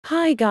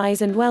Hi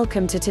guys and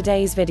welcome to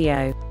today's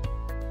video.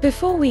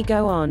 Before we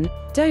go on,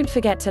 don't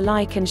forget to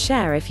like and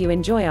share if you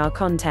enjoy our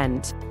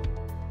content.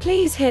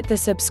 Please hit the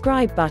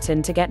subscribe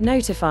button to get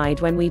notified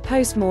when we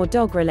post more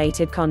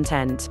dog-related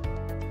content.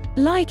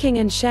 Liking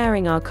and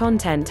sharing our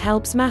content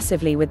helps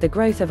massively with the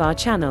growth of our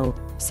channel,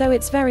 so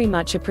it's very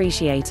much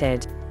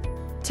appreciated.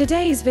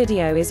 Today's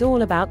video is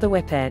all about the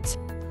Whippet.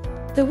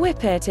 The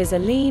Whippet is a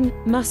lean,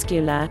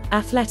 muscular,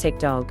 athletic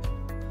dog.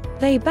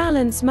 They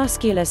balance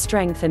muscular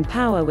strength and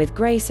power with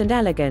grace and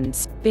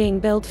elegance, being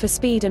built for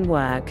speed and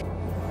work.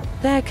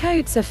 Their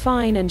coats are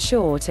fine and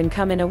short and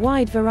come in a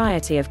wide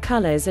variety of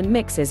colors and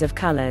mixes of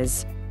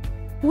colors.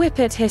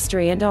 Whippet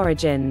history and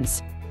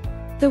origins.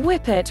 The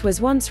Whippet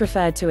was once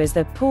referred to as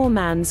the poor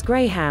man's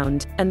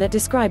greyhound, and that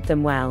described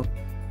them well.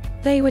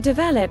 They were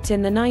developed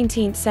in the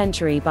 19th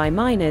century by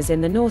miners in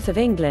the north of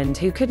England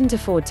who couldn't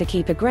afford to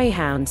keep a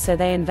greyhound, so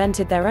they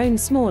invented their own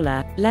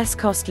smaller, less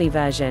costly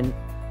version.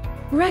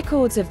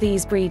 Records of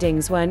these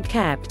breedings weren't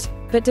kept,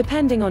 but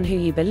depending on who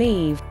you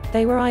believe,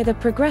 they were either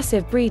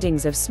progressive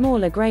breedings of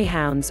smaller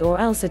greyhounds or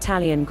else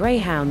Italian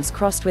Greyhounds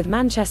crossed with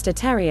Manchester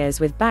Terriers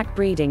with back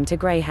breeding to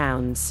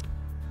greyhounds.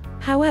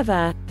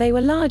 However, they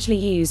were largely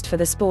used for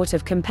the sport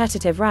of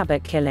competitive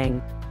rabbit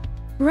killing.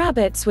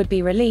 Rabbits would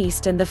be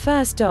released and the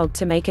first dog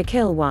to make a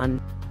kill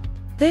won.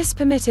 This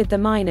permitted the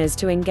miners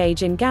to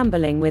engage in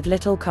gambling with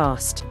little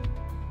cost.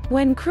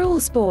 When cruel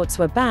sports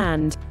were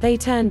banned, they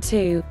turned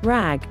to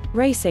rag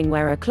racing,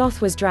 where a cloth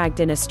was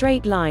dragged in a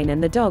straight line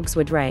and the dogs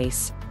would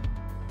race.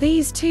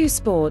 These two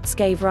sports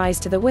gave rise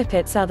to the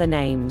Whippet's other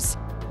names.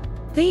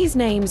 These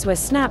names were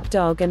Snap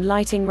Dog and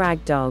Lighting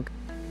Rag Dog.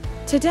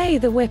 Today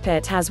the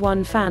Whippet has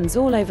won fans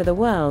all over the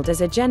world as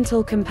a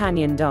gentle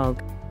companion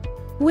dog.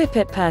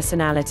 Whippet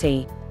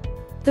personality.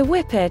 The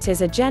Whippet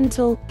is a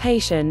gentle,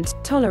 patient,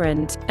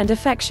 tolerant, and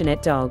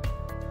affectionate dog.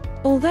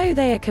 Although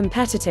they are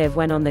competitive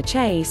when on the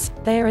chase,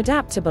 they are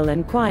adaptable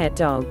and quiet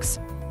dogs.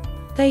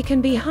 They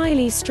can be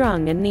highly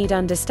strung and need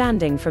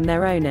understanding from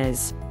their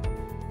owners.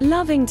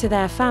 Loving to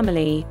their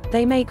family,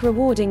 they make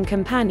rewarding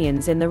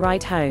companions in the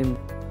right home.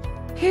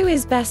 Who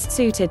is best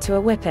suited to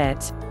a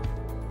Whippet?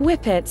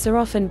 Whippets are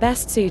often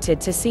best suited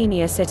to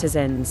senior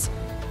citizens.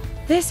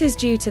 This is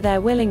due to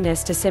their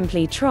willingness to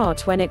simply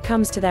trot when it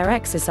comes to their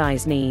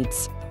exercise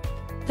needs.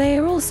 They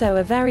are also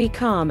a very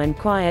calm and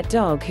quiet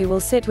dog who will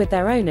sit with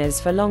their owners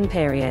for long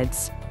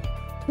periods.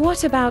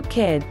 What about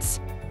kids?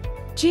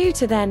 Due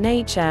to their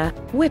nature,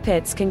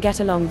 Whippets can get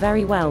along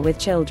very well with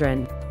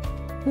children.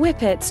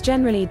 Whippets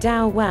generally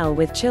dow well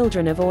with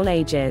children of all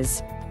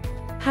ages.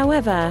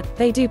 However,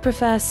 they do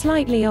prefer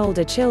slightly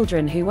older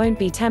children who won't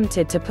be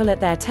tempted to pull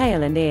at their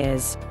tail and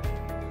ears.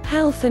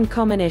 Health and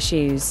common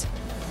issues.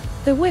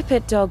 The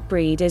Whippet dog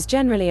breed is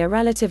generally a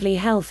relatively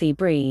healthy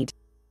breed.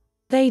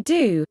 They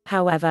do,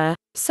 however,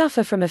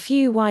 suffer from a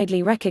few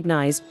widely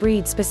recognized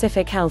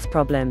breed-specific health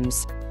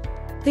problems.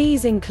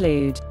 These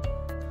include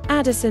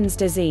Addison's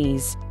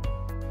disease,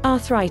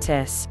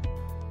 arthritis,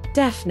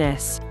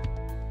 deafness,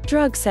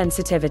 drug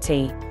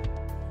sensitivity,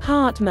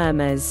 heart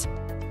murmurs,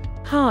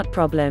 heart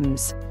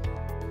problems,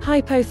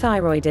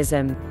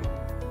 hypothyroidism,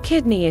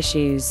 kidney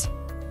issues,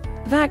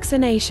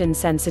 vaccination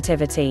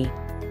sensitivity,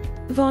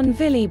 von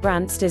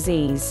Willebrandt's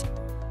disease,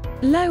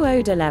 low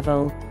odor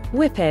level.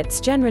 Whippets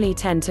generally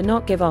tend to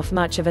not give off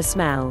much of a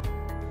smell.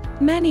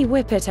 Many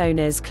Whippet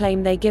owners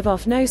claim they give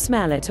off no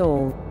smell at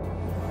all.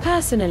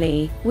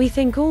 Personally, we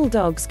think all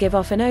dogs give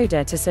off an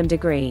odor to some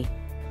degree.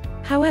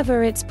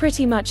 However, it's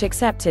pretty much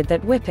accepted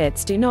that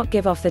Whippets do not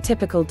give off the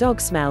typical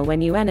dog smell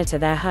when you enter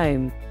their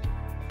home.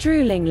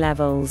 Drooling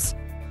levels.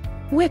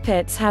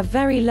 Whippets have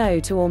very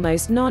low to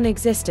almost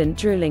non-existent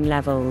drooling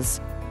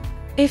levels.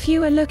 If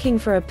you are looking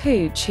for a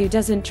pooch who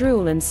doesn't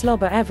drool and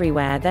slobber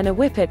everywhere, then a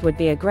Whippet would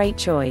be a great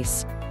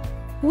choice.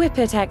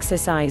 Whippet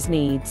exercise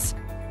needs.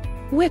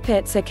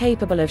 Whippets are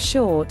capable of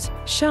short,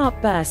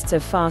 sharp bursts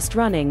of fast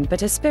running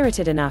but are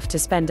spirited enough to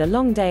spend a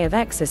long day of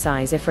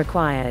exercise if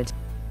required.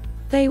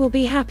 They will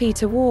be happy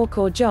to walk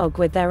or jog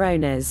with their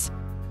owners.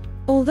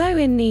 Although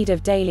in need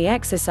of daily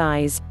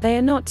exercise, they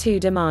are not too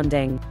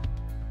demanding.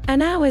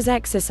 An hour's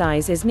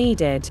exercise is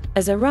needed,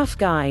 as a rough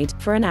guide,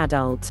 for an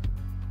adult.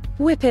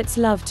 Whippets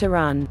love to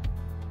run.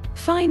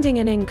 Finding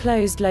an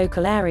enclosed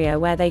local area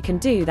where they can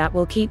do that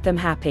will keep them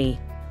happy.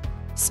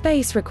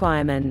 Space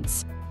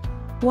requirements.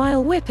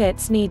 While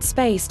Whippets need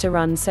space to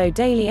run, so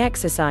daily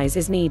exercise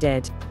is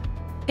needed.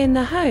 In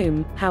the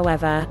home,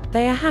 however,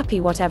 they are happy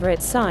whatever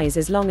its size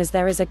as long as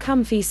there is a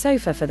comfy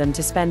sofa for them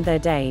to spend their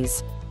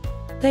days.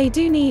 They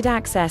do need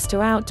access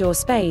to outdoor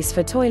space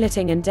for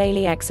toileting and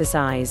daily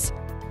exercise.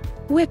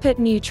 Whippet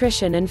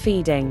nutrition and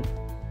feeding.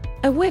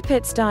 A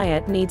Whippet's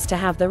diet needs to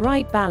have the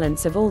right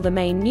balance of all the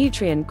main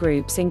nutrient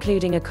groups,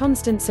 including a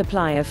constant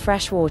supply of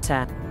fresh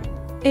water.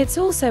 It's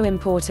also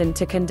important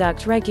to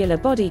conduct regular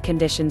body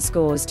condition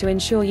scores to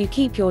ensure you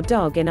keep your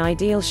dog in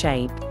ideal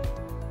shape.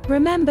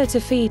 Remember to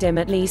feed him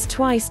at least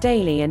twice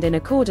daily and in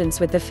accordance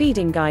with the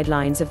feeding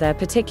guidelines of their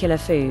particular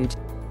food.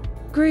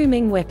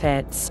 Grooming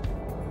Whippets.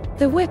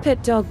 The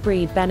Whippet dog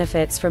breed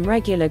benefits from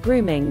regular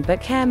grooming,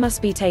 but care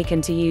must be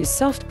taken to use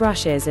soft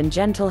brushes and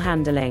gentle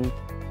handling.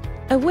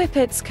 A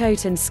Whippet's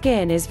coat and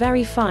skin is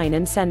very fine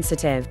and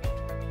sensitive.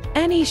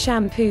 Any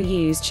shampoo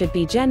used should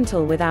be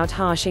gentle without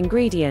harsh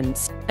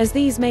ingredients, as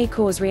these may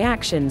cause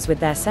reactions with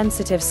their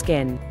sensitive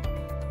skin.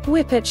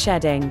 Whippet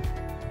shedding.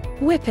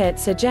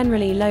 Whippets are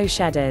generally low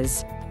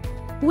shedders.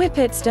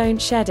 Whippets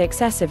don't shed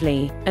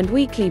excessively, and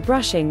weekly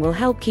brushing will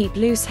help keep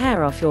loose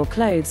hair off your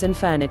clothes and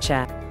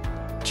furniture.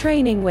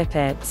 Training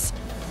Whippets.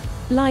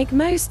 Like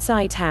most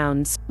sight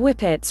hounds,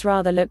 Whippets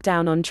rather look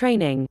down on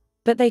training,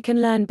 but they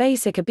can learn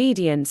basic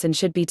obedience and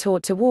should be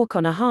taught to walk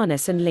on a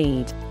harness and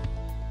lead.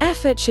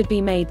 Effort should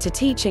be made to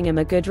teaching them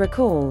a good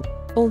recall,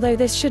 although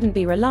this shouldn't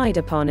be relied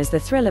upon, as the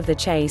thrill of the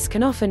chase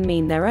can often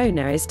mean their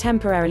owner is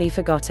temporarily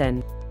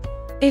forgotten.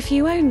 If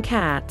you own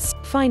cats,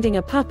 finding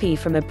a puppy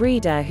from a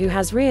breeder who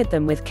has reared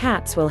them with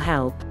cats will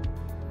help.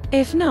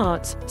 If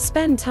not,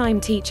 spend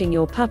time teaching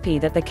your puppy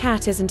that the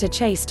cat isn't a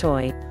chase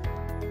toy.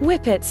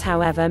 Whippets,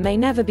 however, may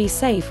never be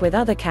safe with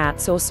other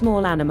cats or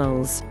small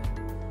animals.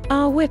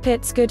 Are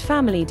Whippets good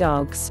family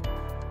dogs?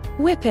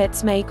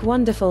 Whippets make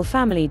wonderful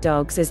family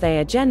dogs as they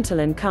are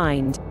gentle and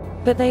kind,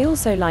 but they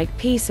also like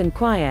peace and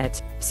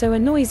quiet, so a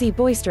noisy,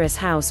 boisterous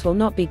house will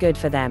not be good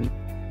for them.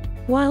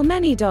 While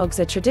many dogs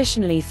are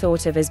traditionally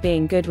thought of as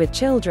being good with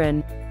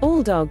children,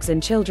 all dogs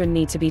and children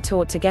need to be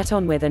taught to get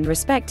on with and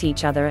respect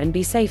each other and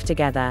be safe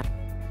together.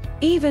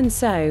 Even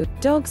so,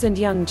 dogs and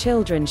young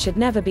children should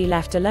never be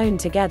left alone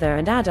together,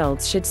 and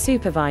adults should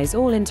supervise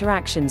all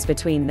interactions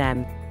between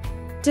them.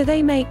 Do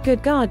they make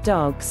good guard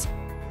dogs?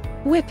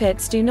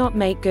 Whippets do not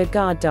make good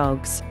guard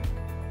dogs.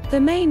 The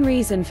main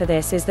reason for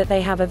this is that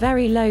they have a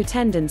very low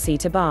tendency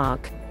to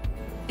bark.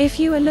 If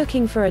you are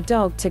looking for a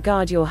dog to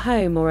guard your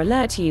home or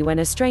alert you when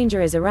a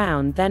stranger is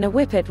around, then a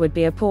Whippet would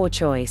be a poor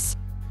choice.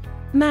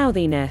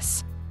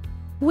 Mouthiness.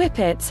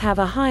 Whippets have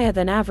a higher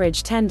than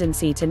average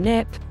tendency to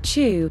nip,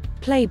 chew,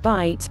 play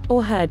bite,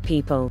 or herd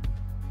people.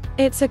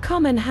 It's a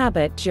common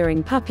habit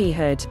during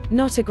puppyhood,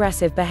 not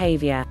aggressive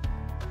behavior.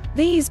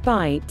 These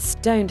bites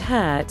don't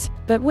hurt,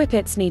 but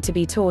Whippets need to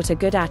be taught a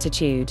good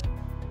attitude.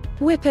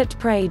 Whippet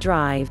prey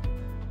drive.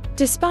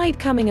 Despite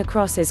coming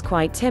across as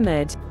quite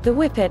timid, the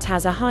Whippet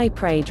has a high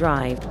prey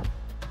drive.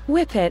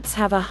 Whippets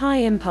have a high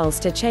impulse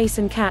to chase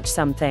and catch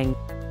something.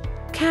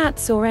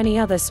 Cats or any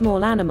other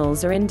small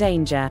animals are in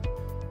danger.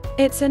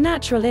 It's a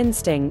natural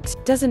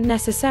instinct, doesn't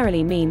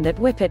necessarily mean that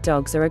Whippet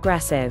dogs are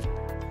aggressive.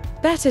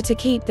 Better to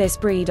keep this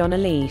breed on a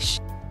leash.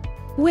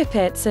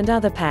 Whippets and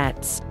other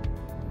pets.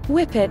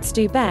 Whippets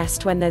do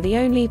best when they're the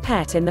only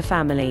pet in the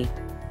family.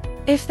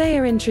 If they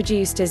are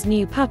introduced as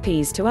new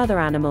puppies to other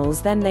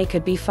animals, then they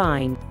could be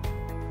fine.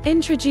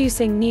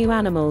 Introducing new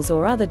animals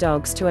or other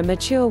dogs to a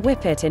mature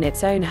Whippet in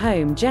its own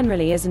home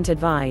generally isn't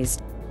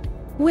advised.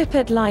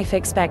 Whippet life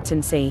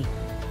expectancy.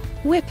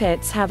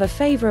 Whippets have a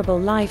favorable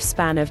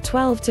lifespan of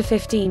 12 to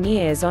 15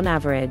 years on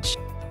average.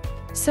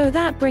 So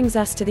that brings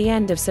us to the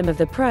end of some of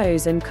the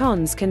pros and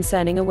cons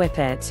concerning a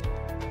Whippet.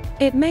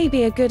 It may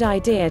be a good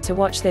idea to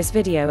watch this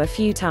video a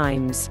few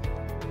times.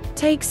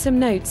 Take some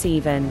notes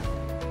even.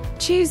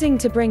 Choosing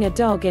to bring a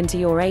dog into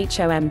your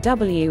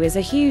HOMW is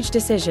a huge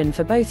decision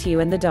for both you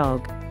and the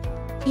dog.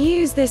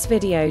 Use this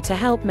video to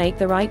help make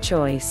the right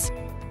choice.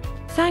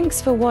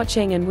 Thanks for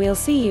watching, and we'll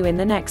see you in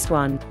the next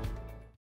one.